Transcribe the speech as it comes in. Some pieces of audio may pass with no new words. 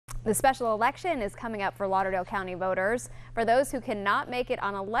The special election is coming up for Lauderdale County voters. For those who cannot make it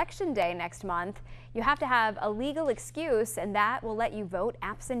on Election Day next month, you have to have a legal excuse, and that will let you vote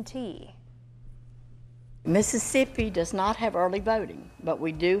absentee. Mississippi does not have early voting, but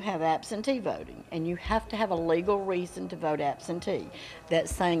we do have absentee voting, and you have to have a legal reason to vote absentee.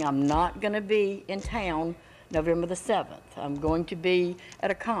 That's saying I'm not going to be in town November the 7th. I'm going to be at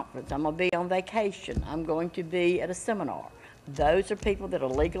a conference. I'm going to be on vacation. I'm going to be at a seminar. Those are people that are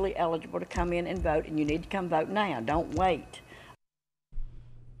legally eligible to come in and vote, and you need to come vote now. Don't wait.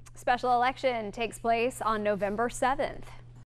 Special election takes place on November 7th.